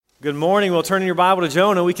Good morning. We'll turn in your Bible to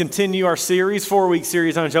Jonah. We continue our series, 4-week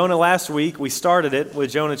series on Jonah. Last week, we started it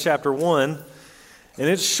with Jonah chapter 1, and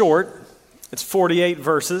it's short. It's 48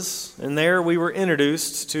 verses, and there we were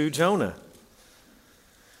introduced to Jonah.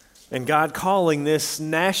 And God calling this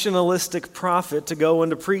nationalistic prophet to go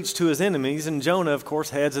and to preach to his enemies, and Jonah, of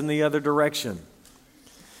course, heads in the other direction.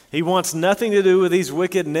 He wants nothing to do with these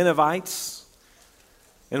wicked Ninevites.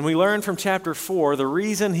 And we learn from chapter 4, the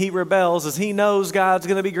reason he rebels is he knows God's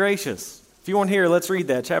going to be gracious. If you weren't here, let's read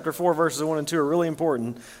that. Chapter 4, verses 1 and 2 are really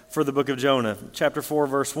important for the book of Jonah. Chapter 4,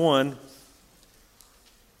 verse 1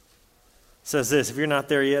 says this. If you're not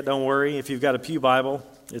there yet, don't worry. If you've got a pew Bible,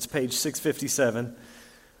 it's page 657.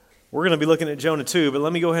 We're going to be looking at Jonah 2, but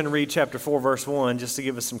let me go ahead and read chapter 4, verse 1, just to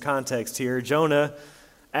give us some context here. Jonah,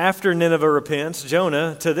 after Nineveh repents,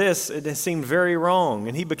 Jonah, to this, it seemed very wrong,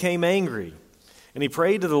 and he became angry. And he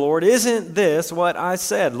prayed to the Lord, "Isn't this what I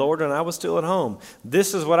said, Lord, when I was still at home?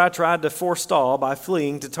 This is what I tried to forestall by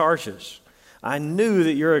fleeing to Tarshish. I knew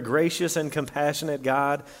that you're a gracious and compassionate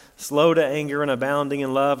God, slow to anger and abounding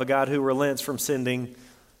in love, a God who relents from sending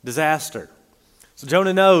disaster." So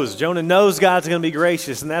Jonah knows God's going to be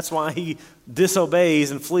gracious, and that's why he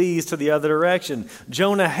disobeys and flees to the other direction.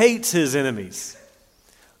 Jonah hates his enemies.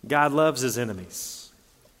 God loves his enemies.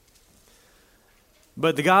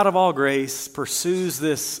 But the God of all grace pursues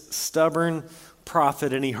this stubborn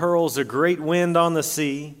prophet, and he hurls a great wind on the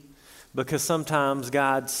sea, because sometimes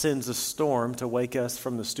God sends a storm to wake us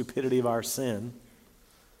from the stupidity of our sin.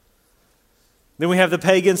 Then we have the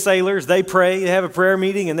pagan sailors. They pray, they have a prayer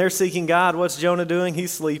meeting, and they're seeking God. What's Jonah doing?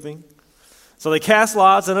 He's sleeping. So they cast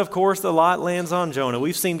lots, and of course the lot lands on Jonah.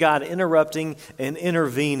 We've seen God interrupting and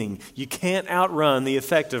intervening. You can't outrun the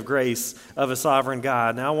effective grace of a sovereign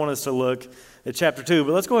God. Now I want us to look at chapter 2,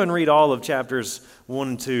 but let's go ahead and read all of chapters 1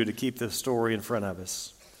 and 2 to keep the story in front of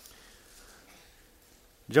us.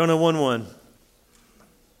 Jonah 1:1.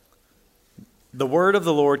 The word of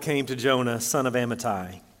the Lord came to Jonah, son of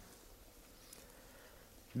Amittai.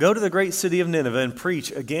 "Go to the great city of Nineveh and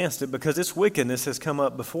preach against it, because its wickedness has come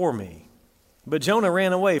up before me." But Jonah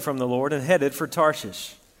ran away from the Lord and headed for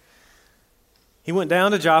Tarshish. He went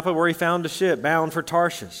down to Joppa, where he found a ship bound for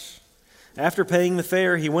Tarshish. After paying the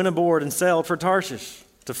fare, he went aboard and sailed for Tarshish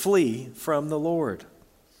to flee from the Lord.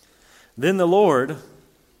 Then the Lord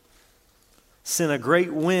sent a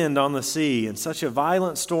great wind on the sea, and such a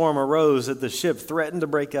violent storm arose that the ship threatened to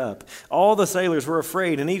break up. All the sailors were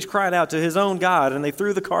afraid, and each cried out to his own God, and they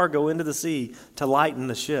threw the cargo into the sea to lighten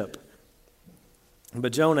the ship.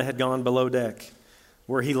 But Jonah had gone below deck,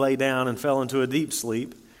 where he lay down and fell into a deep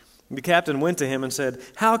sleep. The captain went to him and said,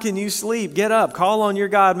 "How can you sleep? Get up, call on your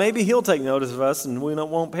God. Maybe he'll take notice of us and we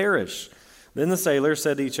won't perish." Then the sailors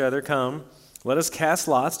said to each other, "Come, let us cast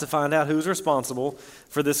lots to find out who's responsible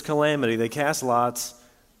for this calamity." They cast lots,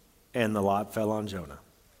 and the lot fell on Jonah.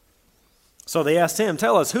 So they asked him,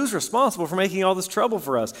 "Tell us, who's responsible for making all this trouble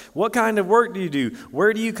for us? What kind of work do you do?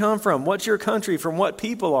 Where do you come from? What's your country? From what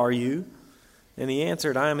people are you?" And he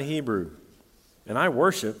answered, "I am a Hebrew, and I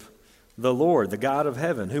worship the Lord, the God of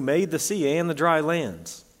heaven, who made the sea and the dry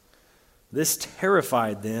lands." This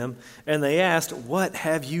terrified them, and they asked, "What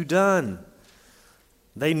have you done?"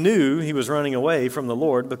 They knew he was running away from the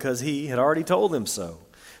Lord because he had already told them so.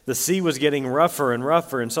 The sea was getting rougher and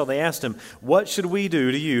rougher, and so they asked him, "What should we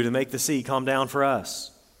do to you to make the sea calm down for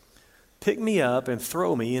us?" "Pick me up and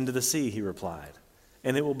throw me into the sea," he replied,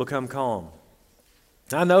 "and it will become calm.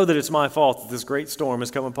 I know that it's my fault that this great storm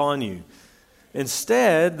has come upon you."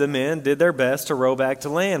 Instead, the men did their best to row back to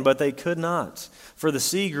land, but they could not, for the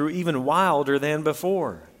sea grew even wilder than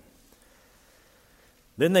before.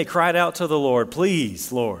 Then they cried out to the Lord,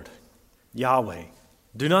 "Please, Lord, Yahweh,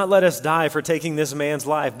 do not let us die for taking this man's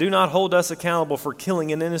life. Do not hold us accountable for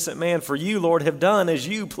killing an innocent man, for you, Lord, have done as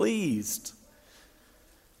you pleased."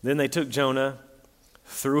 Then they took Jonah,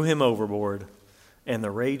 threw him overboard, and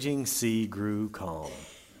the raging sea grew calm.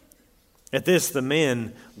 At this, the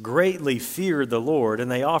men greatly feared the Lord, and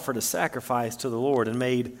they offered a sacrifice to the Lord and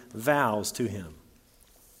made vows to him.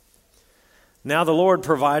 Now the Lord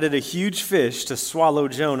provided a huge fish to swallow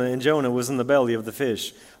Jonah, and Jonah was in the belly of the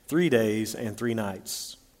fish 3 days and 3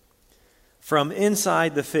 nights. From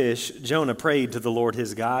inside the fish, Jonah prayed to the Lord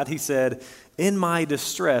his God. He said, "In my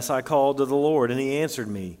distress I called to the Lord, and he answered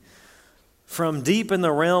me. From deep in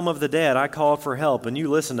the realm of the dead I called for help, and you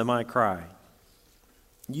listened to my cry.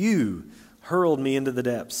 You hurled me into the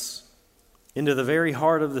depths, into the very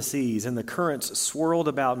heart of the seas, and the currents swirled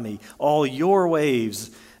about me. All your waves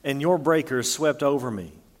and your breakers swept over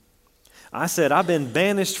me. I said, I've been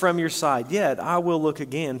banished from your sight, yet I will look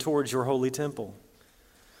again towards your holy temple.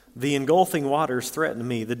 The engulfing waters threatened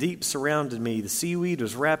me. The deep surrounded me. The seaweed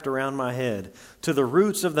was wrapped around my head. To the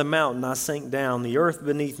roots of the mountain I sank down. The earth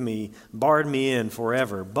beneath me barred me in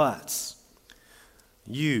forever. But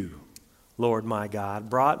you, Lord my God,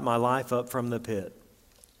 brought my life up from the pit.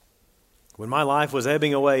 When my life was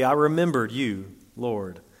ebbing away, I remembered you,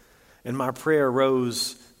 Lord, and my prayer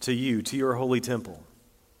rose to you, to your holy temple.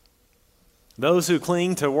 Those who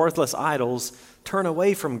cling to worthless idols turn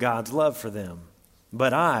away from God's love for them.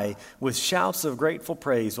 But I, with shouts of grateful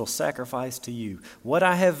praise, will sacrifice to you. What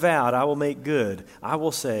I have vowed, I will make good. I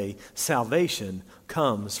will say, salvation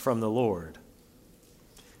comes from the Lord.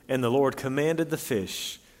 And the Lord commanded the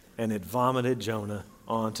fish, and it vomited Jonah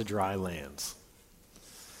onto dry lands.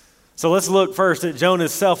 So let's look first at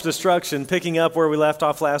Jonah's self-destruction, picking up where we left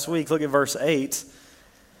off last week. Look at verse 8.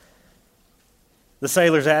 The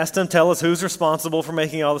sailors asked him, tell us who's responsible for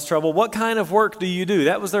making all this trouble. What kind of work do you do?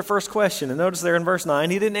 That was their first question. And notice there in verse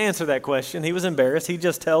 9, he didn't answer that question. He was embarrassed. He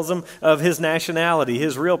just tells them of his nationality,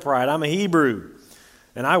 his real pride. I'm a Hebrew,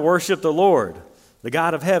 and I worship the Lord, the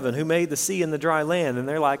God of heaven, who made the sea and the dry land. And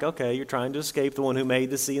they're like, okay, you're trying to escape the one who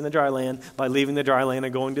made the sea and the dry land by leaving the dry land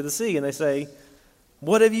and going to the sea. And they say,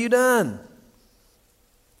 what have you done?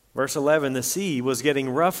 Verse 11, the sea was getting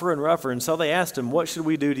rougher and rougher, and so they asked him, what should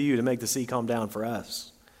we do to you to make the sea calm down for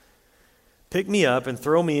us? Pick me up and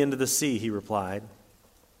throw me into the sea, he replied,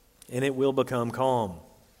 and it will become calm.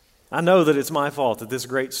 I know that it's my fault that this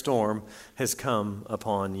great storm has come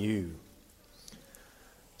upon you.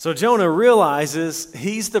 So Jonah realizes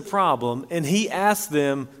he's the problem, and he asks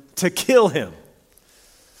them to kill him.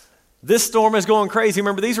 This storm is going crazy.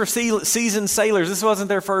 Remember, these were seasoned sailors. This wasn't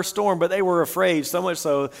their first storm, but they were afraid, so much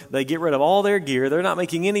so they get rid of all their gear. They're not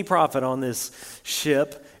making any profit on this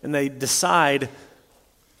ship, and they decide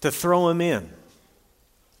to throw him in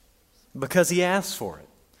because he asked for it.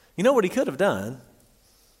 You know what he could have done?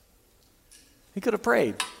 He could have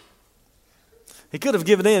prayed. He could have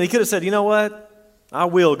given in. He could have said, you know what? I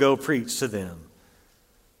will go preach to them.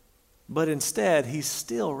 But instead, he's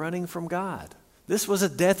still running from God. This was a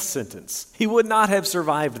death sentence. He would not have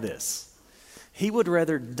survived this. He would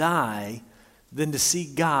rather die than to see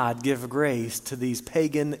God give grace to these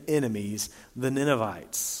pagan enemies, the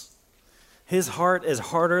Ninevites. His heart is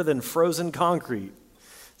harder than frozen concrete.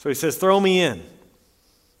 So he says, throw me in.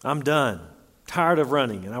 I'm done. Tired of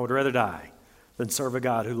running, and I would rather die than serve a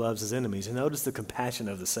God who loves his enemies. And notice the compassion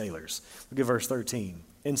of the sailors. Look at verse 13.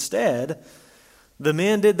 Instead, the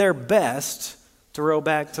men did their best to row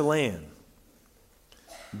back to land.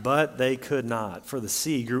 But they could not, for the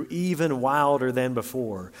sea grew even wilder than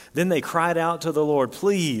before. Then they cried out to the Lord,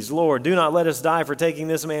 please, Lord, do not let us die for taking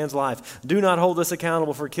this man's life. Do not hold us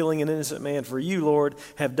accountable for killing an innocent man, for you, Lord,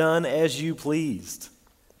 have done as you pleased.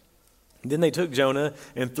 Then they took Jonah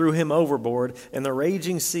and threw him overboard, and the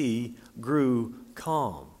raging sea grew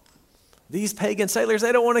calm. These pagan sailors,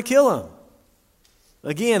 they don't want to kill him.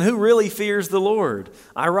 Again, who really fears the Lord?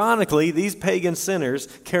 Ironically, these pagan sinners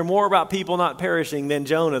care more about people not perishing than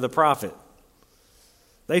Jonah the prophet.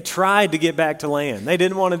 They tried to get back to land. They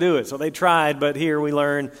didn't want to do it, so they tried, but here we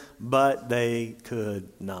learn, but they could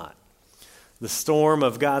not. The storm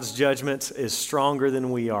of God's judgment is stronger than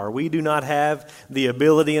we are. We do not have the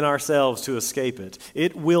ability in ourselves to escape it.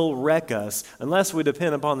 It will wreck us unless we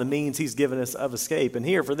depend upon the means he's given us of escape. And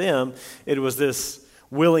here for them, it was this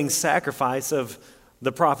willing sacrifice of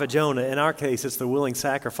the prophet Jonah. In our case, it's the willing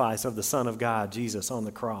sacrifice of the Son of God, Jesus, on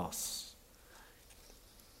the cross.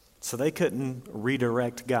 So they couldn't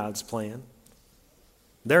redirect God's plan.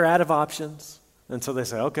 They're out of options. And so they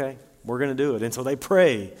say, okay, we're going to do it. And so they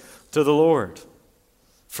pray to the Lord.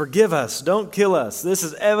 Forgive us. Don't kill us. This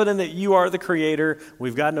is evident that you are the creator.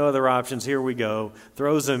 We've got no other options. Here we go.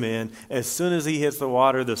 Throws him in. As soon as he hits the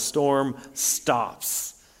water, the storm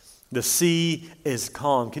stops. The sea is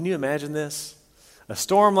calm. Can you imagine this? A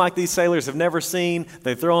storm like these sailors have never seen.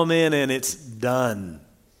 They throw him in and it's done.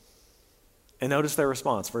 And notice their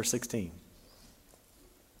response, verse 16.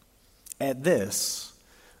 At this,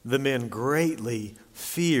 the men greatly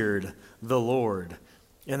feared the Lord,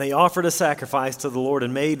 and they offered a sacrifice to the Lord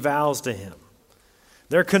and made vows to him.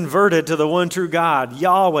 They're converted to the one true God,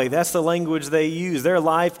 Yahweh. That's the language they use. Their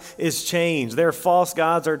life is changed. Their false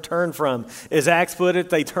gods are turned from. As Acts put it,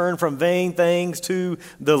 they turn from vain things to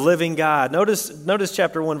the living God. Notice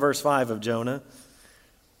chapter 1, verse 5 of Jonah.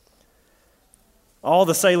 All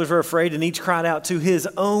the sailors were afraid, and each cried out to his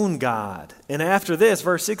own God. And after this,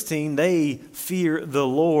 verse 16, they fear the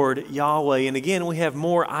Lord Yahweh. And again, we have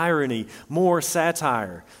more irony, more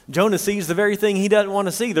satire. Jonah sees the very thing he doesn't want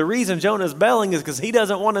to see. The reason Jonah's belling is because he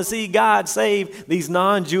doesn't want to see God save these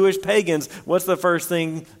non-Jewish pagans. What's the first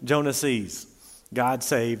thing Jonah sees? God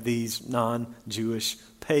saved these non-Jewish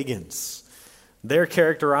pagans. They're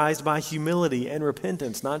characterized by humility and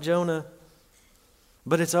repentance, not Jonah.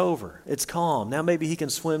 But it's over. It's calm. Now maybe he can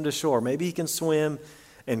swim to shore. Maybe he can swim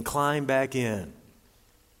and climb back in.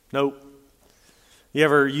 Nope. You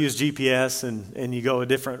ever use GPS and you go a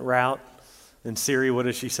different route? And Siri, what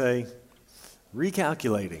does she say?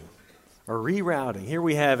 Recalculating or rerouting. Here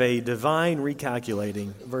we have a divine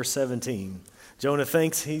recalculating. Verse 17. Jonah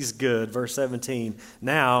thinks he's good. Verse 17.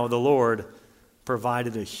 Now the Lord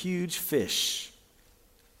provided a huge fish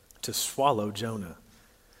to swallow Jonah.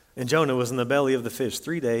 And Jonah was in the belly of the fish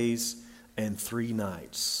 3 days and 3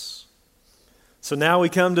 nights. So now we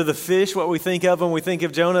come to the fish, what we think of when we think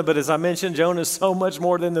of Jonah. But as I mentioned, Jonah is so much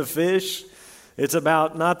more than the fish. It's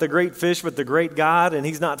about not the great fish, but the great God. And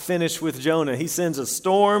he's not finished with Jonah. He sends a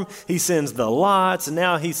storm. He sends the lots. And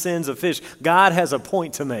now he sends a fish. God has a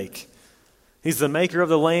point to make. He's the maker of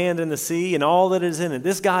the land and the sea and all that is in it.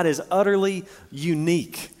 This God is utterly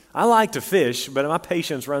unique. I like to fish, but my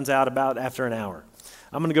patience runs out about after an hour.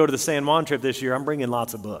 I'm going to go to the San Juan trip this year. I'm bringing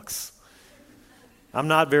lots of books. I'm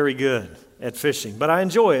not very good at fishing, but I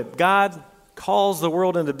enjoy it. God calls the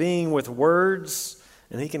world into being with words,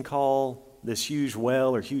 and he can call this huge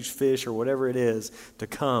whale or huge fish or whatever it is to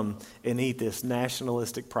come and eat this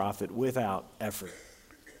nationalistic prophet without effort.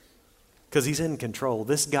 Because he's in control.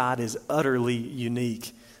 This God is utterly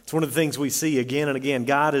unique. It's one of the things we see again and again.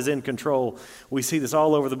 God is in control. We see this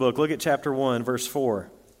all over the book. Look at chapter 1, verse 4.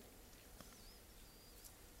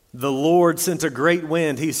 The Lord sent a great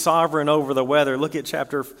wind. He's sovereign over the weather. Look at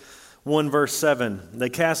chapter 1, verse 7. They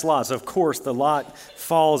cast lots. Of course, the lot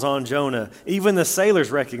falls on Jonah. Even the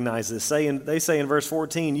sailors recognize this. They say in verse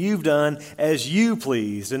 14, you've done as you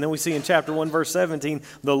pleased. And then we see in chapter 1, verse 17,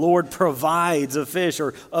 the Lord provides a fish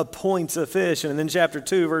or appoints a fish. And then chapter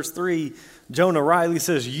 2, verse 3, Jonah rightly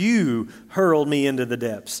says, you hurled me into the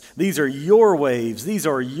depths. These are your waves. These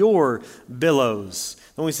are your billows.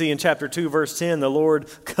 Then we see in chapter 2, verse 10, the Lord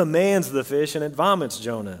commands the fish and it vomits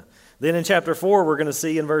Jonah. Then in chapter 4, we're going to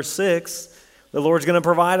see in verse 6, the Lord's going to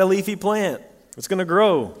provide a leafy plant. It's going to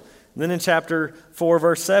grow. And then in chapter 4,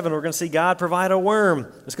 verse 7, we're going to see God provide a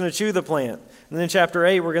worm. It's going to chew the plant. And then in chapter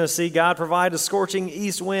 8, we're going to see God provide a scorching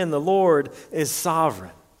east wind. The Lord is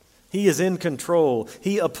sovereign. He is in control.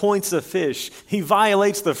 He appoints a fish. He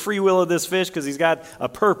violates the free will of this fish because he's got a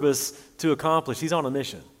purpose to accomplish. He's on a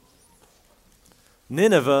mission.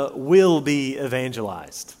 Nineveh will be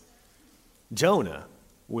evangelized. Jonah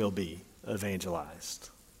will be evangelized.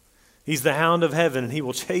 He's the hound of heaven, and he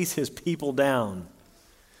will chase his people down.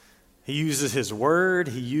 He uses his word.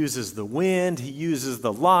 He uses the wind. He uses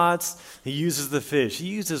the lots. He uses the fish. He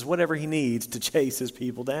uses whatever he needs to chase his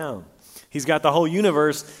people down. He's got the whole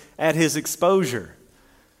universe at his exposure.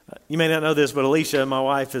 You may not know this, but Alicia, my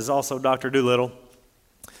wife, is also Dr. Doolittle.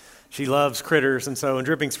 She loves critters, and so in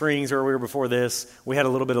Dripping Springs, where we were before this, we had a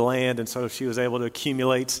little bit of land, and so she was able to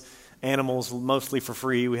accumulate animals mostly for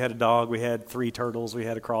free. We had a dog, we had 3 turtles, we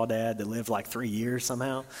had a crawdad that lived like 3 years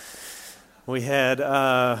somehow. We had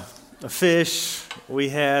a fish, we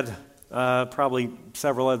had probably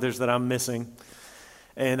several others that I'm missing.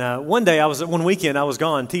 And one weekend I was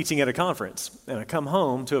gone teaching at a conference, and I come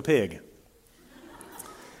home to a pig.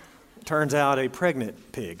 Turns out a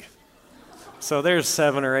pregnant pig. So there's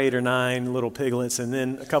 7 or 8 or 9 little piglets, and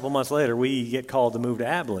then a couple months later, we get called to move to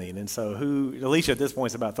Abilene. And so Alicia at this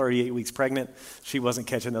point is about 38 weeks pregnant. She wasn't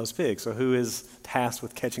catching those pigs. So who is tasked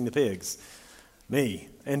with catching the pigs? Me.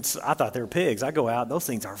 And so I thought they were pigs. I go out, those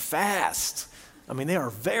things are fast. I mean, they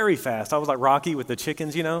are very fast. I was like Rocky with the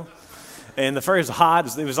chickens, you know. And the first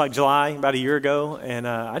hot, it was like July, about a year ago, and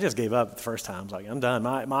I just gave up the first time. I was like, I'm done.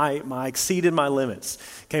 My exceeded my limits.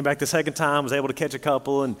 Came back the second time, was able to catch a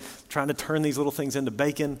couple, and trying to turn these little things into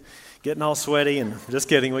bacon, getting all sweaty, and just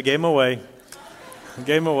kidding, we gave them away.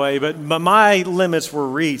 But my limits were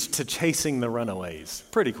reached to chasing the runaways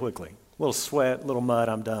pretty quickly. A little sweat, a little mud,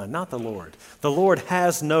 I'm done. Not the Lord. The Lord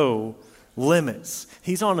has no limits.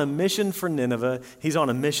 He's on a mission for Nineveh. He's on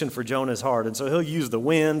a mission for Jonah's heart. And so he'll use the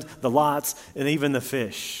wind, the lots, and even the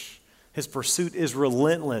fish. His pursuit is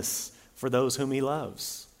relentless for those whom he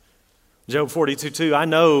loves. Job 42:2, I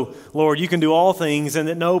know, Lord, you can do all things and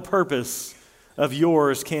that no purpose of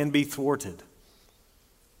yours can be thwarted.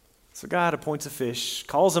 So God appoints a fish,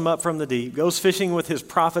 calls him up from the deep, goes fishing with his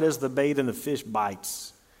prophet as the bait, and the fish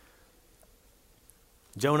bites.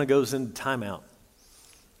 Jonah goes into timeout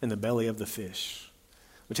in the belly of the fish,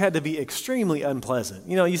 which had to be extremely unpleasant.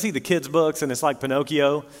 You know, you see the kids' books and it's like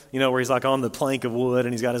Pinocchio, you know, where he's like on the plank of wood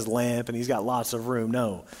and he's got his lamp and he's got lots of room.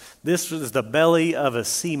 No, this was the belly of a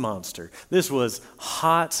sea monster. This was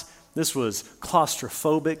hot. This was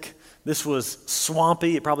claustrophobic. This was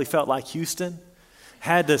swampy. It probably felt like Houston.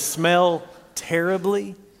 Had to smell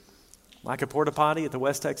terribly, like a porta potty at the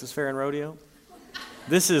West Texas Fair and Rodeo.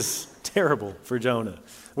 This is terrible for Jonah.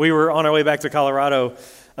 We were on our way back to Colorado,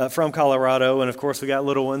 from Colorado, and of course we got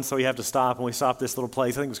little ones, so we have to stop, and we stopped this little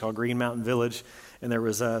place. I think it was called Green Mountain Village, and there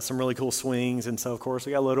was some really cool swings, and so of course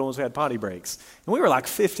we got little ones, we had potty breaks. And we were like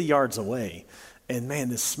 50 yards away, and man,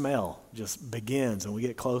 this smell just begins, and we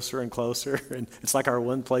get closer and closer, and it's like our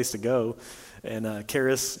one place to go. And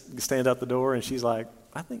Karis stands out the door, and she's like,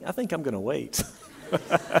 I think I'm going to wait.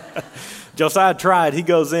 Josiah tried. He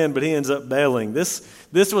goes in, but he ends up bailing. This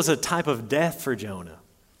was a type of death for Jonah.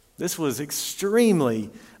 This was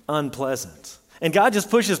extremely unpleasant. And God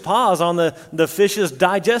just pushes pause on the fish's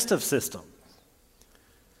digestive system.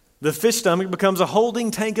 The fish stomach becomes a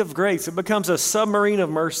holding tank of grace. It becomes a submarine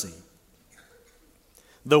of mercy.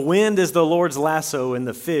 The wind is the Lord's lasso, and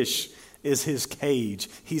the fish is his cage.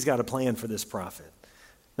 He's got a plan for this prophet.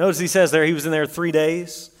 Notice he says there, he was in there 3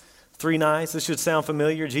 days, 3 nights. This should sound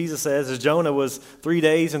familiar. Jesus says, as Jonah was 3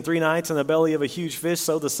 days and 3 nights in the belly of a huge fish,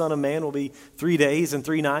 so the Son of Man will be 3 days and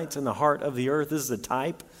 3 nights in the heart of the earth. This is a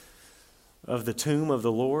type of the tomb of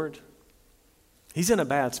the Lord. He's in a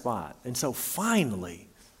bad spot. And so finally,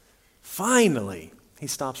 he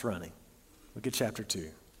stops running. Look at chapter 2.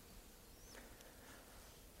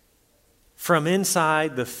 From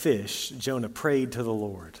inside the fish, Jonah prayed to the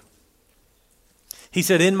Lord. He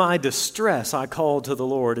said, in my distress, I called to the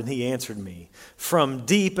Lord, and he answered me. From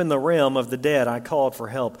deep in the realm of the dead, I called for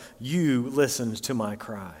help. You listened to my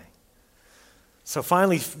cry. So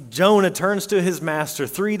finally, Jonah turns to his master.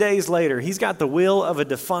 3 days later, he's got the will of a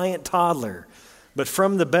defiant toddler. But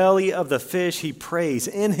from the belly of the fish, he prays.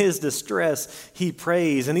 In his distress, he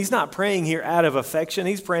prays. And he's not praying here out of affection.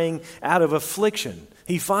 He's praying out of affliction.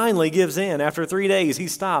 He finally gives in. After 3 days, he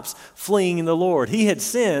stops fleeing the Lord. He had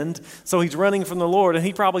sinned, so he's running from the Lord, and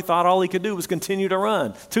he probably thought all he could do was continue to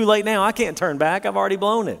run. Too late now. I can't turn back. I've already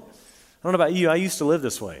blown it. I don't know about you. I used to live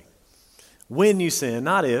this way. When you sin,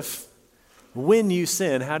 not if. When you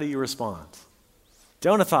sin, how do you respond?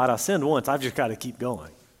 Jonah thought, I sinned once. I've just got to keep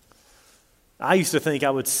going. I used to think I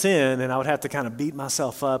would sin and I would have to kind of beat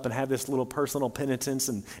myself up and have this little personal penitence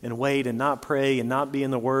and wait and not pray and not be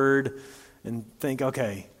in the Word and think,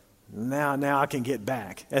 okay, now I can get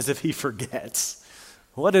back, as if he forgets.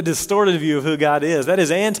 What a distorted view of who God is. That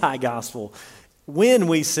is anti-gospel. When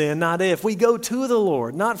we sin, not if. We go to the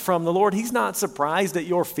Lord, not from the Lord. He's not surprised at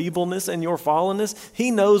your feebleness and your fallenness. He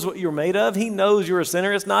knows what you're made of. He knows you're a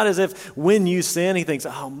sinner. It's not as if when you sin, he thinks,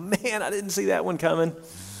 oh man, I didn't see that one coming.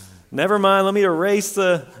 Never mind, let me erase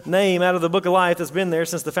the name out of the book of life that's been there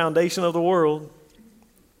since the foundation of the world.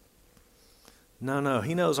 No,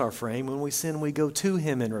 he knows our frame. When we sin, we go to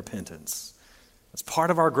him in repentance. That's part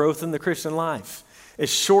of our growth in the Christian life.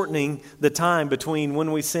 It's shortening the time between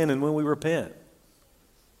when we sin and when we repent.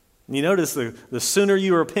 And you notice the sooner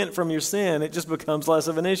you repent from your sin, it just becomes less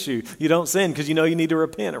of an issue. You don't sin because you know you need to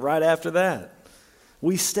repent right after that.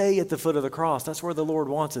 We stay at the foot of the cross. That's where the Lord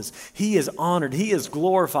wants us. He is honored. He is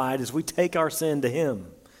glorified as we take our sin to him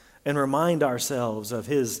and remind ourselves of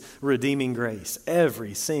his redeeming grace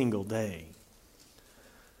every single day.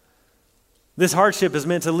 This hardship is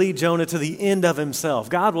meant to lead Jonah to the end of himself.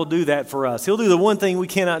 God will do that for us. He'll do the one thing we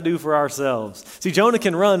cannot do for ourselves. See, Jonah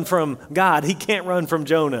can run from God. He can't run from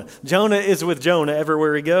Jonah. Jonah is with Jonah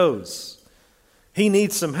everywhere he goes. He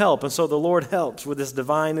needs some help, and so the Lord helps with this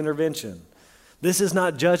divine intervention. This is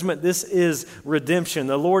not judgment. This is redemption.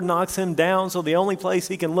 The Lord knocks him down, so the only place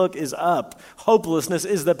he can look is up. Hopelessness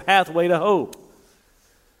is the pathway to hope.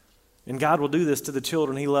 And God will do this to the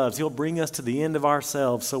children he loves. He'll bring us to the end of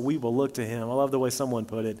ourselves so we will look to him. I love the way someone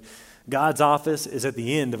put it. God's office is at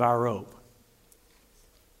the end of our rope.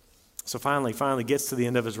 So finally gets to the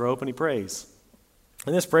end of his rope and he prays.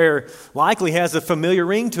 And this prayer likely has a familiar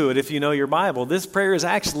ring to it if you know your Bible. This prayer is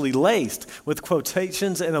actually laced with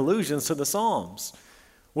quotations and allusions to the Psalms,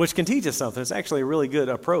 which can teach us something. It's actually a really good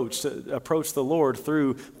approach to approach the Lord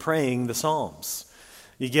through praying the Psalms.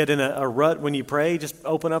 You get in a rut when you pray, just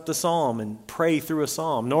open up the psalm and pray through a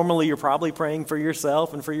psalm. Normally, you're probably praying for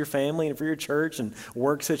yourself and for your family and for your church and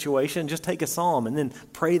work situation. Just take a psalm and then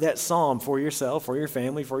pray that psalm for yourself, for your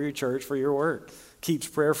family, for your church, for your work. Keeps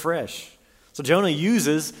prayer fresh. So Jonah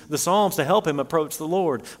uses the Psalms to help him approach the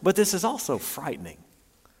Lord. But this is also frightening.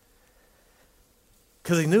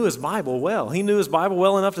 Because he knew his Bible well. He knew his Bible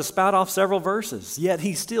well enough to spout off several verses. Yet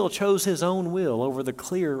he still chose his own will over the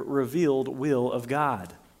clear, revealed will of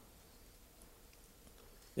God.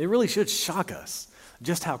 It really should shock us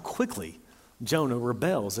just how quickly Jonah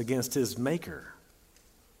rebels against his Maker.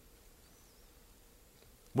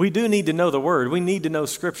 We do need to know the Word. We need to know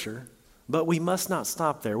Scripture. But we must not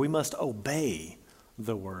stop there. We must obey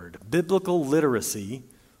the Word. Biblical literacy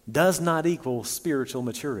does not equal spiritual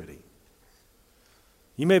maturity.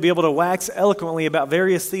 You may be able to wax eloquently about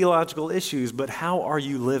various theological issues, but how are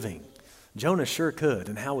you living? Jonah sure could,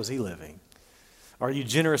 and how was he living? Are you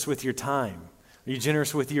generous with your time? Are you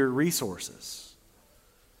generous with your resources?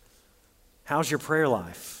 How's your prayer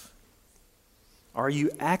life? Are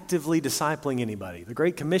you actively discipling anybody? The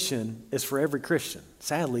Great Commission is for every Christian.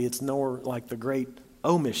 Sadly, it's more like the Great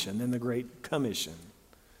Omission than the Great Commission.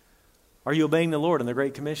 Are you obeying the Lord in the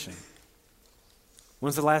Great Commission?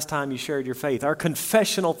 When's the last time you shared your faith? Our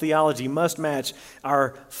confessional theology must match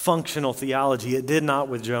our functional theology. It did not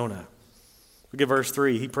with Jonah. Look at verse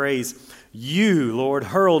 3. He prays, "You, Lord,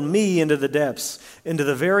 hurled me into the depths, into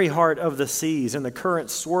the very heart of the seas, and the current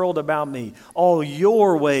swirled about me. All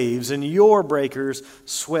your waves and your breakers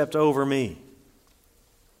swept over me."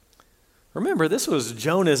 Remember, this was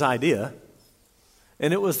Jonah's idea,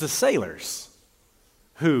 and it was the sailors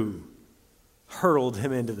who hurled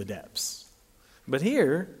him into the depths. But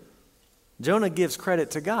here, Jonah gives credit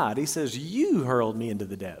to God. He says, "You hurled me into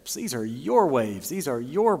the depths. These are your waves. These are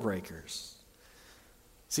your breakers."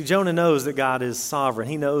 See, Jonah knows that God is sovereign.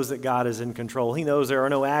 He knows that God is in control. He knows there are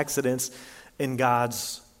no accidents in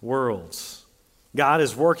God's worlds. God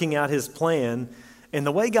is working out his plan, and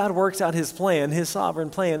the way God works out his plan, his sovereign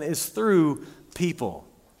plan, is through people.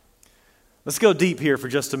 Let's go deep here for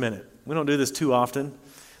just a minute. We don't do this too often.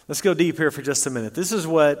 Let's go deep here for just a minute. This is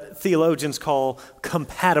what theologians call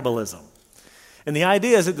compatibilism. And the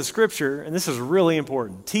idea is that the Scripture, and this is really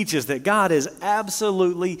important, teaches that God is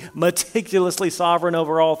absolutely, meticulously sovereign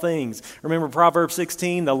over all things. Remember Proverbs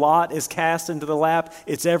 16, the lot is cast into the lap.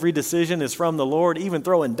 Its every decision is from the Lord. Even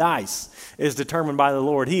throwing dice is determined by the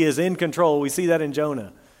Lord. He is in control. We see that in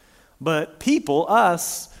Jonah. But people,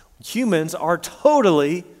 us, humans, are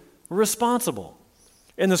totally responsible.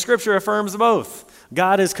 And the Scripture affirms both.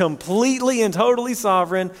 God is completely and totally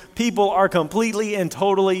sovereign. People are completely and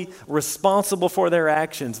totally responsible for their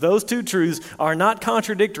actions. Those two truths are not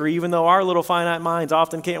contradictory, even though our little finite minds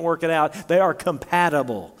often can't work it out. They are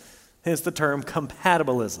compatible. Hence the term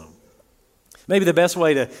compatibilism. Maybe the best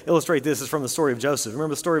way to illustrate this is from the story of Joseph.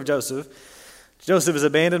 Remember the story of Joseph? Joseph is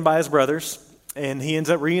abandoned by his brothers, and he ends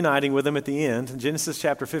up reuniting with them at the end, in Genesis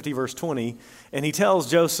chapter 50, verse 20. And he tells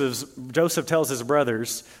Joseph tells his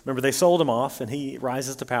brothers, remember they sold him off, and he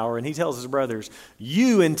rises to power, and he tells his brothers,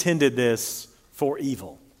 "You intended this for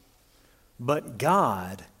evil, but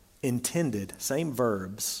God intended," same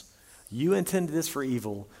verbs, "you intended this for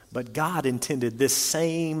evil, but God intended this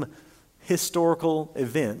same historical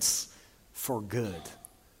events for good."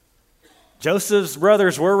 Joseph's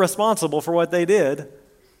brothers were responsible for what they did.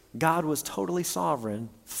 God was totally sovereign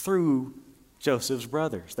through Joseph's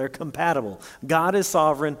brothers. They're compatible. God is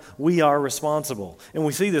sovereign. We are responsible. And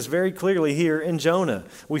we see this very clearly here in Jonah.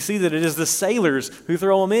 We see that it is the sailors who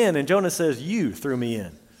throw him in, and Jonah says, "You threw me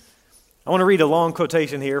in." I want to read a long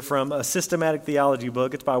quotation here from a systematic theology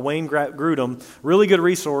book. It's by Wayne Grudem. Really good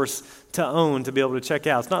resource to own, to be able to check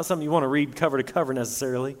out. It's not something you want to read cover to cover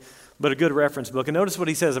necessarily, but a good reference book. And notice what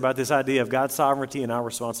he says about this idea of God's sovereignty and our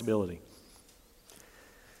responsibility.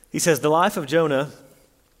 He says, "The life of Jonah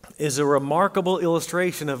is a remarkable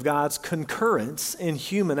illustration of God's concurrence in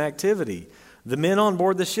human activity. The men on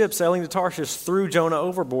board the ship sailing to Tarshish threw Jonah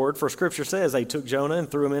overboard, for Scripture says they took Jonah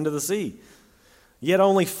and threw him into the sea. Yet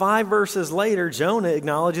only 5 verses later, Jonah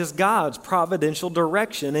acknowledges God's providential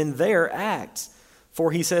direction in their acts.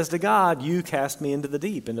 For he says to God, 'You cast me into the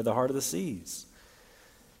deep, into the heart of the seas.'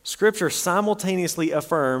 Scripture simultaneously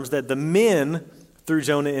affirms that the men threw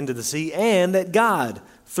Jonah into the sea and that God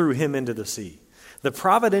threw him into the sea. The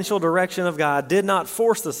providential direction of God did not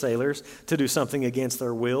force the sailors to do something against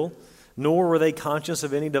their will, nor were they conscious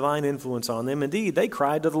of any divine influence on them. Indeed, they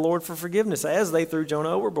cried to the Lord for forgiveness as they threw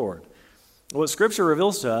Jonah overboard." What Scripture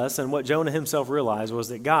reveals to us, and what Jonah himself realized, was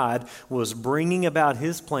that God was bringing about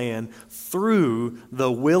his plan through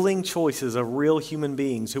the willing choices of real human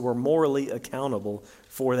beings who were morally accountable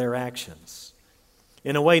for their actions.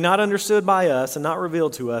 In a way not understood by us and not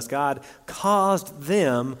revealed to us, God caused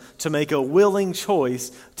them to make a willing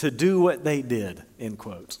choice to do what they did, end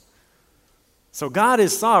quote. So God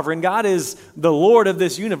is sovereign. God is the Lord of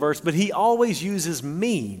this universe, but he always uses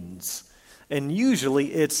means, and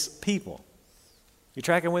usually it's people. You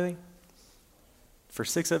tracking with me? For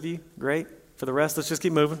 6 of you, great. For the rest, let's just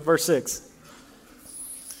keep moving. Verse 6.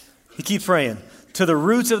 He keeps praying. "To the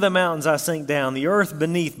roots of the mountains I sink down. The earth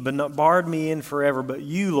beneath barred me in forever. But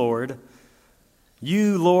you, Lord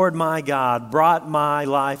my God, brought my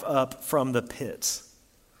life up from the pits."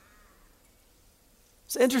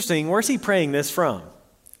 It's interesting. Where's he praying this from?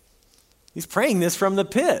 He's praying this from the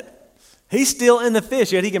pit. He's still in the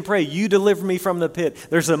fish, yet he can pray, you deliver me from the pit.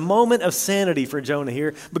 There's a moment of sanity for Jonah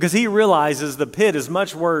here because he realizes the pit is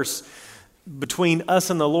much worse between us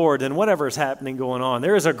and the Lord than whatever is happening going on.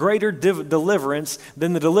 There is a greater deliverance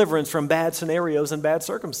than the deliverance from bad scenarios and bad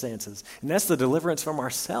circumstances. And that's the deliverance from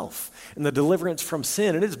ourself and the deliverance from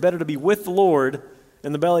sin. It is better to be with the Lord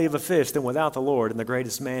in the belly of a fish than without the Lord in the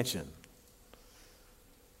greatest mansion.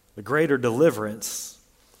 The greater deliverance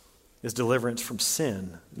is deliverance from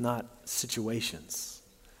sin, not situations.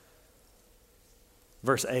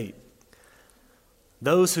 Verse 8.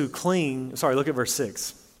 Those who cling, look at verse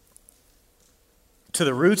 6. To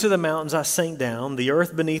the roots of the mountains I sank down, the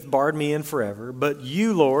earth beneath barred me in forever. But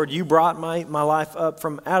you, Lord, you brought my life up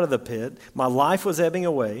from out of the pit. My life was ebbing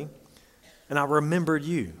away, and I remembered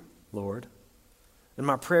you, Lord. And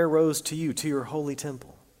my prayer rose to you, to your holy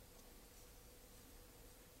temple.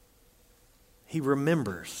 He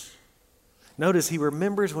remembers. Notice he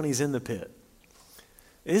remembers when he's in the pit.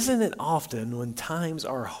 Isn't it often when times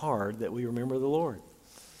are hard that we remember the Lord?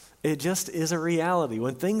 It just is a reality.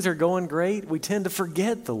 When things are going great, we tend to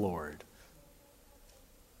forget the Lord.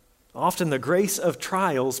 Often the grace of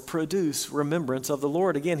trials produce remembrance of the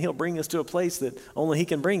Lord. Again, he'll bring us to a place that only he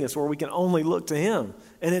can bring us, where we can only look to him.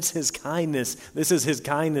 And it's his kindness. This is his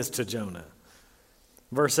kindness to Jonah.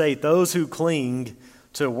 Verse 8, those who cling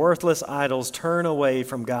to worthless idols turn away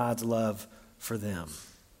from God's love for them.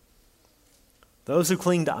 Those who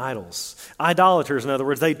cling to idols, idolaters, in other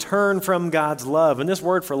words, they turn from God's love. And this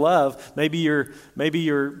word for love, maybe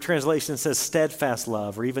your translation says steadfast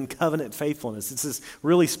love or even covenant faithfulness. It's this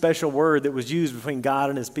really special word that was used between God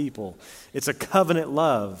and his people. It's a covenant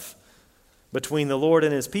love between the Lord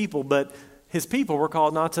and his people, but his people were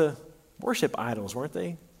called not to worship idols, weren't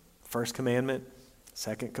they? First commandment,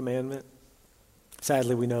 second commandment.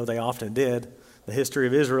 Sadly, we know they often did. The history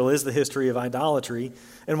of Israel is the history of idolatry.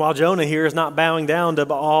 And while Jonah here is not bowing down to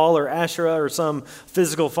Baal or Asherah or some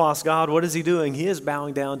physical false god, what is he doing? He is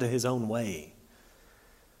bowing down to his own way.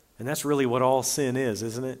 And that's really what all sin is,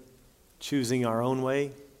 isn't it? Choosing our own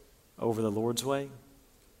way over the Lord's way.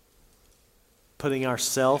 Putting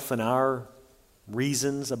ourself and our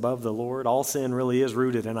reasons above the Lord. All sin really is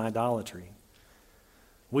rooted in idolatry.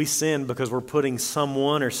 We sin because we're putting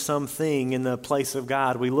someone or something in the place of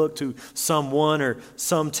God. We look to someone or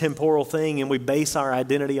some temporal thing and we base our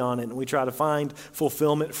identity on it and we try to find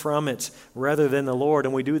fulfillment from it rather than the Lord.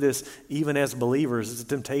 And we do this even as believers. It's a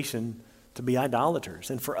temptation to be idolaters.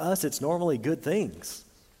 And for us, it's normally good things.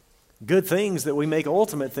 Good things that we make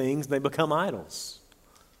ultimate things, they become idols.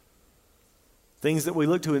 Things that we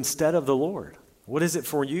look to instead of the Lord. What is it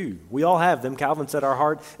for you? We all have them. Calvin said our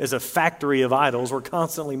heart is a factory of idols. We're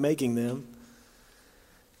constantly making them.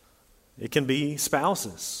 It can be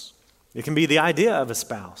spouses. It can be the idea of a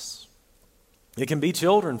spouse. It can be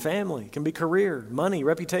children, family. It can be career, money,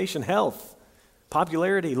 reputation, health,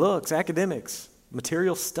 popularity, looks, academics,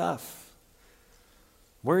 material stuff.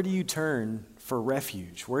 Where do you turn for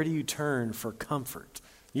refuge? Where do you turn for comfort?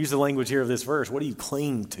 Use the language here of this verse. What do you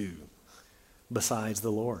cling to besides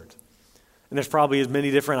the Lord? And there's probably as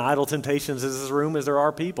many different idol temptations in this room as there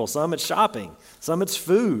are people. Some it's shopping, some it's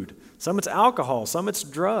food, some it's alcohol, some it's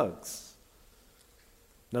drugs.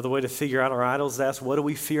 Another way to figure out our idols is ask, what do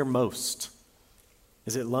we fear most?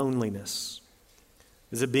 Is it loneliness?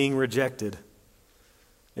 Is it being rejected?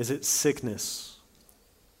 Is it sickness?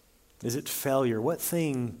 Is it failure? What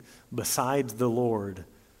thing besides the Lord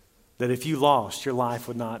that if you lost, your life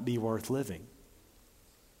would not be worth living?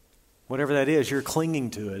 Whatever that is, you're clinging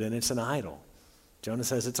to it, and it's an idol. Jonah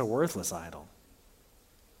says it's a worthless idol.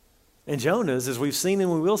 And Jonah's, as we've seen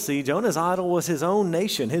and we will see, Jonah's idol was his own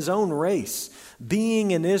nation, his own race,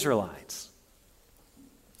 being an Israelite.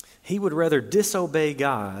 He would rather disobey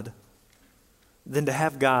God than to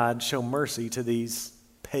have God show mercy to these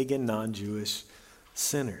pagan, non-Jewish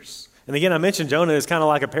sinners. And again, I mentioned Jonah is kind of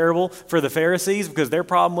like a parable for the Pharisees because their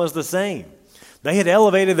problem was the same. They had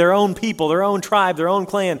elevated their own people, their own tribe, their own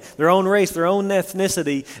clan, their own race, their own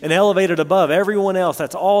ethnicity, and elevated above everyone else.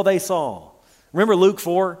 That's all they saw. Remember Luke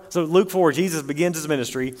 4? So Luke 4, Jesus begins his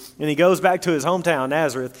ministry, and he goes back to his hometown,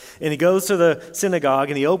 Nazareth, and he goes to the synagogue,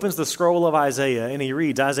 and he opens the scroll of Isaiah, and he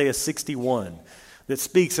reads Isaiah 61 that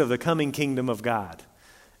speaks of the coming kingdom of God.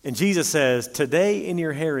 And Jesus says, today in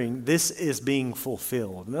your hearing, this is being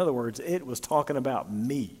fulfilled. In other words, it was talking about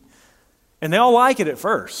me. And they all like it at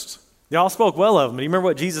first. They all spoke well of him. Do you remember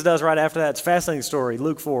what Jesus does right after that? It's a fascinating story,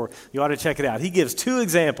 Luke 4. You ought to check it out. He gives two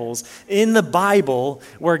examples in the Bible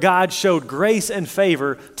where God showed grace and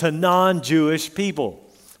favor to non-Jewish people.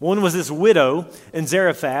 One was this widow in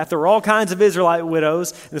Zarephath. There were all kinds of Israelite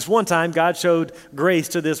widows. And this one time, God showed grace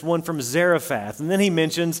to this one from Zarephath. And then he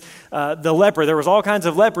mentions the leper. There was all kinds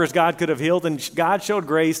of lepers God could have healed, and God showed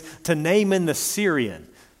grace to Naaman the Syrian.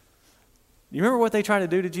 You remember what they tried to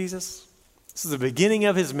do to Jesus? This is the beginning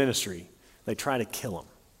of his ministry. They try to kill him.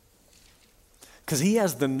 Because he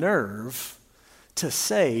has the nerve to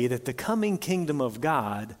say that the coming kingdom of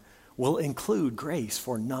God will include grace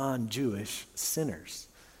for non-Jewish sinners.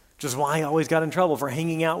 Which is why he always got in trouble for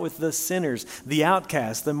hanging out with the sinners, the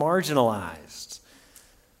outcasts, the marginalized.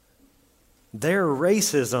 Their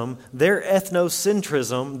racism, their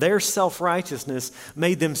ethnocentrism, their self-righteousness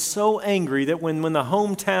made them so angry that when the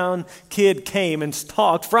hometown kid came and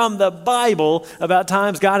talked from the Bible about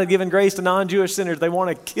times God had given grace to non-Jewish sinners, they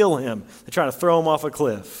want to kill him. They try to throw him off a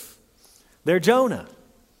cliff. They're Jonah.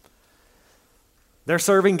 They're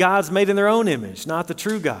serving gods made in their own image, not the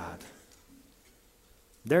true God.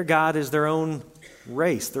 Their God is their own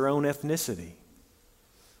race, their own ethnicity.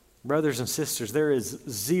 Brothers and sisters, there is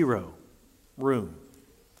zero room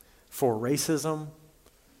for racism,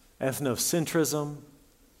 ethnocentrism,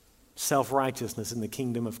 self-righteousness in the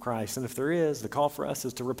kingdom of Christ. And if there is, the call for us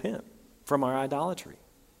is to repent from our idolatry.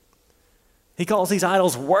 He calls these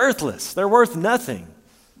idols worthless. They're worth nothing.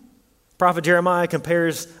 Prophet Jeremiah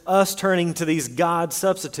compares us turning to these God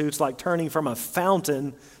substitutes like turning from a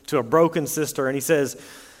fountain to a broken cistern. And he says,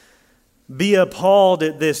 "Be appalled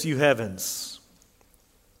at this, you heavens,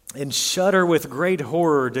 and shudder with great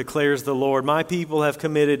horror, declares the Lord. My people have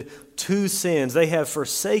committed two sins. They have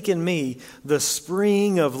forsaken me, the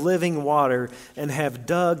spring of living water, and have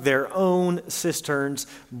dug their own cisterns,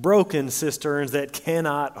 broken cisterns that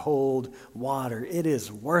cannot hold water." It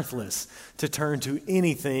is worthless to turn to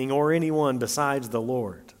anything or anyone besides the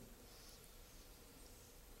Lord.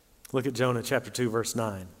 Look at Jonah chapter 2, verse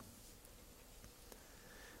 9.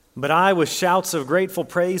 "But I, with shouts of grateful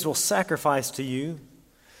praise, will sacrifice to you.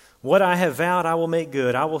 What I have vowed I will make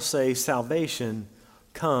good. I will say, salvation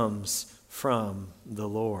comes from the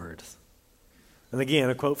Lord." And again,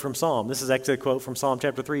 a quote from Psalm. This is actually a quote from Psalm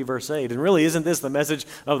chapter 3, verse 8. And really, isn't this the message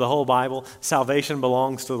of the whole Bible? Salvation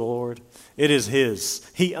belongs to the Lord. It is His.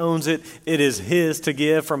 He owns it. It is His to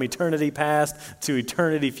give from eternity past to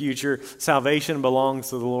eternity future. Salvation belongs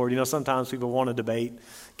to the Lord. You know, sometimes people want to debate,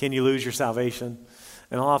 can you lose your salvation?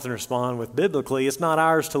 And I'll often respond with, biblically, it's not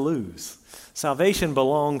ours to lose. Salvation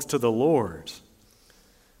belongs to the Lord.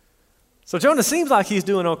 So Jonah seems like he's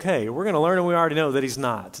doing okay. We're going to learn, and we already know that he's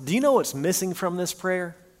not. Do you know what's missing from this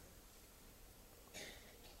prayer?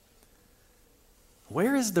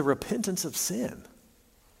 Where is the repentance of sin?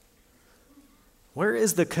 Where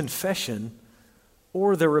is the confession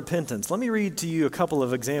or the repentance? Let me read to you a couple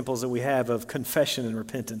of examples that we have of confession and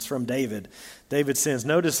repentance from David. David sins.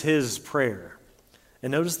 Notice his prayer. And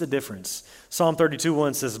notice the difference. Psalm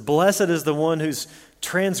 32:1 says, "Blessed is the one whose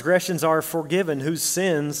transgressions are forgiven, whose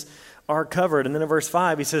sins are covered." And then in verse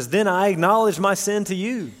 5, he says, "Then I acknowledged my sin to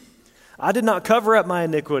you. I did not cover up my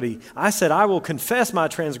iniquity. I said, I will confess my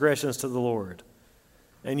transgressions to the Lord.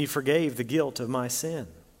 And you forgave the guilt of my sin."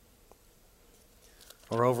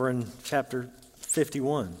 Or over in chapter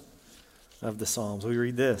 51 of the Psalms, we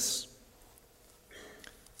read this.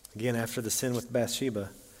 Again, after the sin with Bathsheba.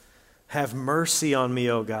 "Have mercy on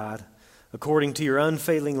me, O God, according to your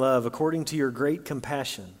unfailing love, according to your great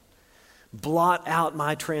compassion. Blot out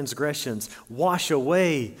my transgressions, wash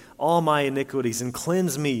away all my iniquities, and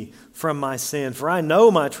cleanse me from my sin. For I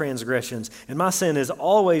know my transgressions, and my sin is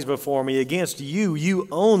always before me. Against you, you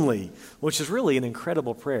only," which is really an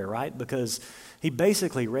incredible prayer, right? Because he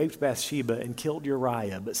basically raped Bathsheba and killed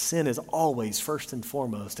Uriah, but sin is always first and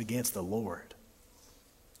foremost against the Lord.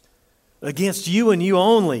 "Against you and you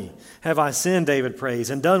only have I sinned," David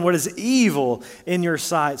prays, "and done what is evil in your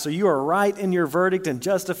sight. So you are right in your verdict and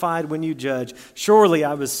justified when you judge. Surely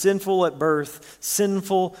I was sinful at birth,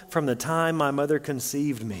 sinful from the time my mother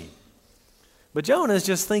conceived me." But Jonah is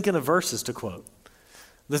just thinking of verses to quote.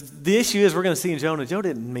 The issue is, we're going to see in Jonah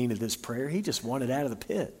didn't mean this prayer. He just wanted out of the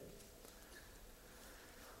pit.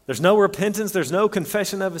 There's no repentance. There's no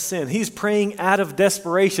confession of his sin. He's praying out of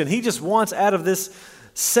desperation. He just wants out of this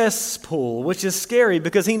cesspool, which is scary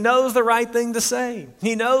because he knows the right thing to say.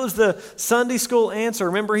 He knows the Sunday school answer.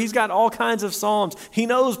 Remember, he's got all kinds of Psalms. He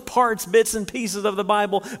knows parts, bits, and pieces of the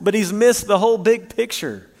Bible, but he's missed the whole big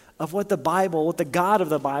picture of what the Bible, what the God of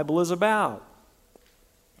the Bible is about.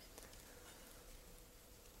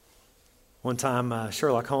 One time,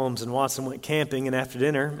 Sherlock Holmes and Watson went camping, and after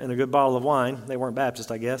dinner and a good bottle of wine, they weren't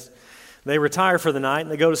Baptist, I guess, they retire for the night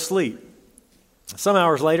and they go to sleep. Some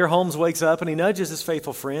hours later, Holmes wakes up and he nudges his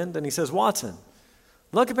faithful friend and he says, "Watson,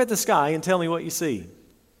 look up at the sky and tell me what you see."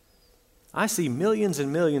 I see millions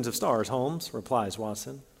and millions of stars, Holmes, replies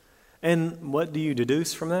Watson. And what do you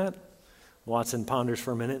deduce from that? Watson ponders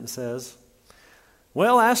for a minute and says,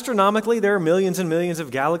 well, astronomically, there are millions and millions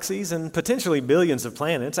of galaxies and potentially billions of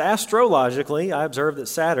planets. Astrologically, I observe that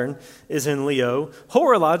Saturn is in Leo.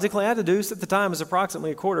 Horologically, I deduce that the time is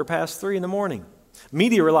approximately 3:15 in the morning.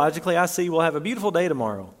 Meteorologically, I see we'll have a beautiful day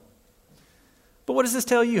tomorrow. But what does this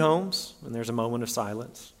tell you, Holmes? And there's a moment of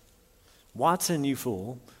silence. Watson, you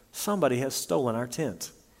fool, somebody has stolen our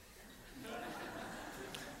tent.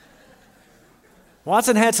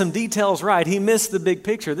 Watson had some details right. He missed the big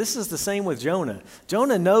picture. This is the same with Jonah.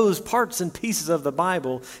 Jonah knows parts and pieces of the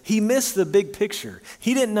Bible. He missed the big picture.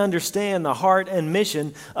 He didn't understand the heart and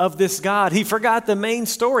mission of this God. He forgot the main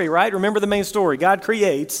story, right? Remember the main story. God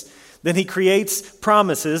creates. Then he creates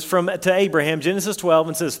promises to Abraham, Genesis 12,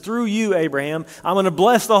 and says, through you, Abraham, I'm going to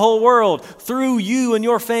bless the whole world. Through you and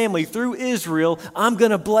your family, through Israel, I'm going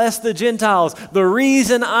to bless the Gentiles. The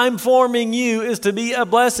reason I'm forming you is to be a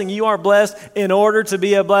blessing. You are blessed in order to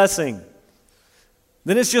be a blessing.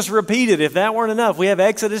 Then it's just repeated. If that weren't enough, we have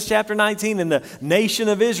Exodus chapter 19, and the nation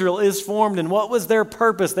of Israel is formed. And what was their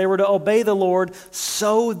purpose? They were to obey the Lord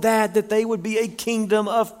so that they would be a kingdom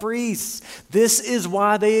of priests. This is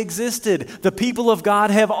why they existed. The people of God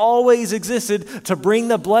have always existed to bring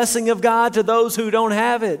the blessing of God to those who don't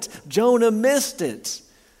have it. Jonah missed it.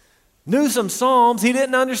 Knew some Psalms. He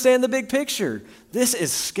didn't understand the big picture. This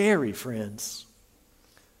is scary, friends.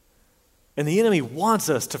 And the enemy wants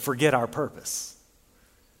us to forget our purpose,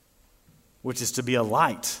 which is to be a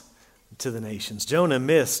light to the nations. Jonah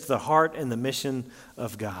missed the heart and the mission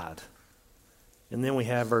of God. And then we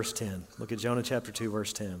have verse 10. Look at Jonah chapter 2,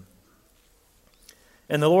 verse 10.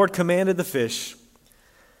 And the Lord commanded the fish,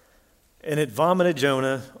 and it vomited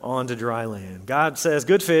Jonah onto dry land. God says,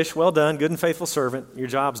 good fish, well done, good and faithful servant, your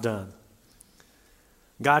job's done.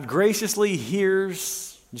 God graciously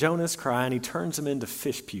hears Jonah's cry, and he turns him into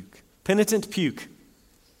fish puke, penitent puke.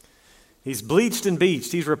 He's bleached and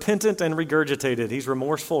beached. He's repentant and regurgitated. He's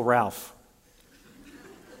remorseful Ralph.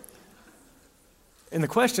 And the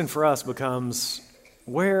question for us becomes,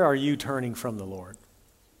 where are you turning from the Lord?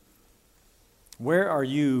 Where are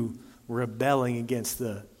you rebelling against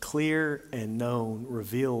the clear and known,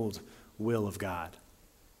 revealed will of God?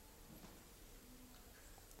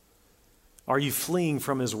 Are you fleeing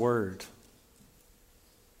from His word?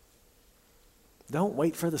 Don't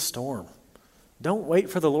wait for the storm. Don't wait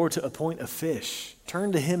for the Lord to appoint a fish.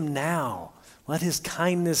 Turn to Him now. Let His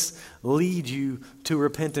kindness lead you to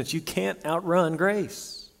repentance. You can't outrun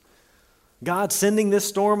grace. God sending this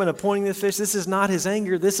storm and appointing this fish, this is not His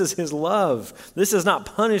anger. This is His love. This is not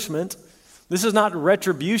punishment. This is not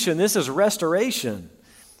retribution. This is restoration.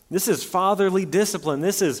 This is fatherly discipline.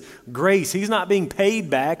 This is grace. He's not being paid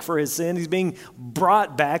back for his sin. He's being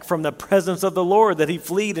brought back from the presence of the Lord that he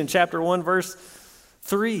fled in chapter 1, verse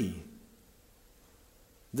 3.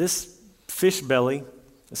 This fish belly,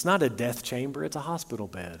 it's not a death chamber, it's a hospital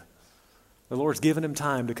bed. The Lord's given him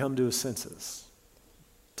time to come to his senses.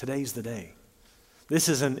 Today's the day. This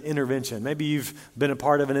is an intervention. Maybe you've been a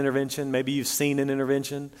part of an intervention. Maybe you've seen an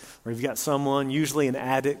intervention, or you've got someone, usually an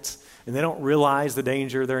addict, and they don't realize the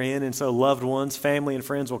danger they're in, and so loved ones, family and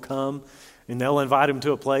friends will come, and they'll invite them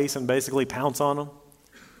to a place and basically pounce on them,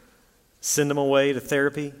 send them away to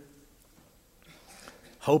therapy,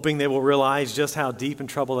 hoping they will realize just how deep in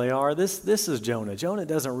trouble they are. This is Jonah. Jonah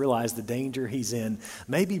doesn't realize the danger he's in.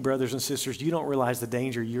 Maybe, brothers and sisters, you don't realize the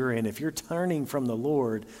danger you're in. If you're turning from the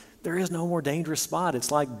Lord, there is no more dangerous spot.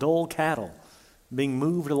 It's like dull cattle being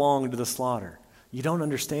moved along to the slaughter. You don't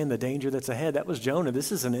understand the danger that's ahead. That was Jonah.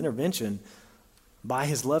 This is an intervention by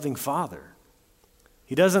his loving Father.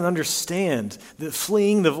 He doesn't understand that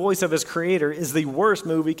fleeing the voice of his Creator is the worst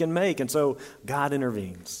move he can make, and so God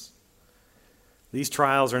intervenes. These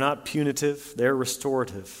trials are not punitive, they're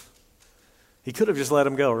restorative. He could have just let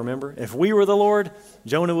him go, remember? If we were the Lord,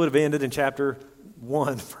 Jonah would have ended in chapter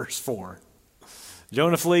 1, verse 4.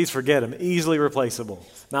 Jonah flees, forget him, easily replaceable.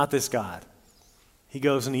 Not this God. He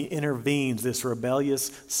goes and he intervenes, this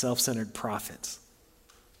rebellious, self-centered prophet.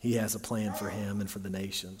 He has a plan for him and for the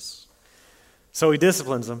nations. So he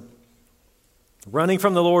disciplines them. Running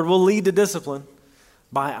from the Lord will lead to discipline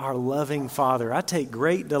by our loving Father. I take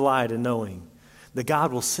great delight in knowing that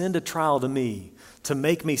God will send a trial to me to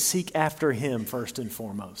make me seek after Him first and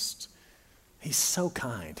foremost. He's so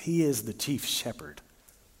kind. He is the chief shepherd.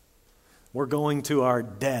 We're going to our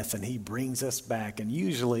death and He brings us back, and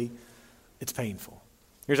usually it's painful.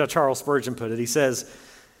 Here's how Charles Spurgeon put it. He says,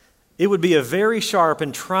 "It would be a very sharp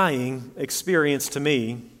and trying experience to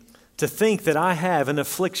me to think that I have an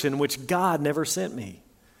affliction which God never sent me.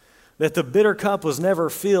 that the bitter cup was never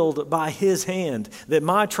filled by his hand, that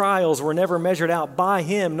my trials were never measured out by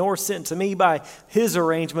him, nor sent to me by his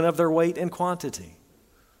arrangement of their weight and quantity.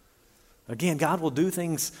 Again, God will do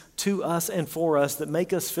things to us and for us that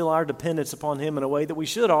make us feel our dependence upon him in a way that we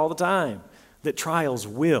should all the time, that trials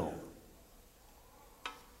will.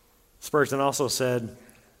 Spurgeon also said,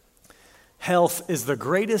 health is the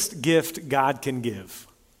greatest gift God can give,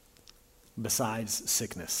 besides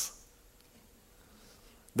sickness.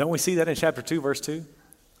 Don't we see that in chapter 2, verse 2?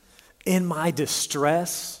 In my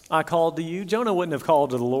distress, I called to you. Jonah wouldn't have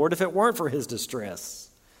called to the Lord if it weren't for his distress.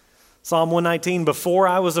 Psalm 119, before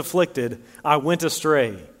I was afflicted, I went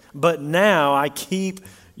astray, but now I keep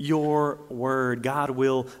your word. God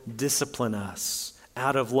will discipline us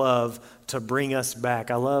out of love to bring us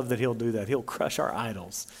back. I love that he'll do that. He'll crush our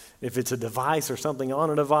idols. If it's a device or something on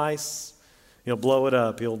a device, he'll blow it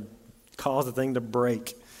up. He'll cause the thing to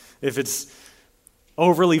break. If it's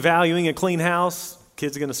overly valuing a clean house,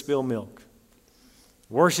 kids are going to spill milk.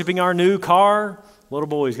 Worshiping our new car, little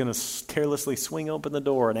boy's going to carelessly swing open the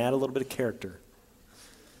door and add a little bit of character.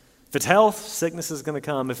 If it's health, sickness is going to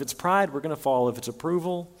come. If it's pride, we're going to fall. If it's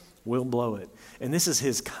approval, we'll blow it. And this is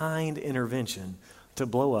his kind intervention to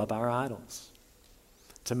blow up our idols,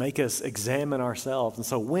 to make us examine ourselves. And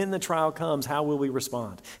so when the trial comes, how will we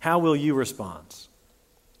respond? How will you respond?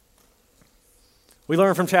 We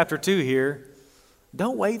learn from chapter 2 here,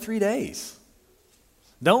 don't wait 3 days.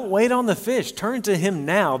 Don't wait on the fish. Turn to him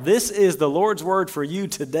now. This is the Lord's word for you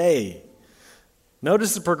today.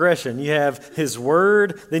 Notice the progression. You have his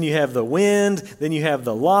word, then you have the wind, then you have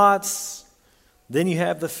the lots, then you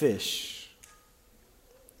have the fish.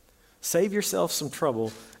 Save yourself some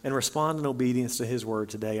trouble and respond in obedience to his word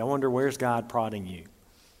today. I wonder, where's God prodding you?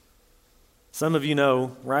 Some of you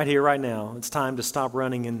know right here, right now, it's time to stop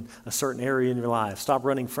running in a certain area in your life. Stop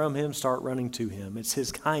running from him, start running to him. It's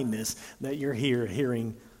his kindness that you're here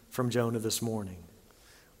hearing from Jonah this morning.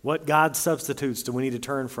 What God substitutes do we need to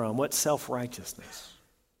turn from? What self-righteousness?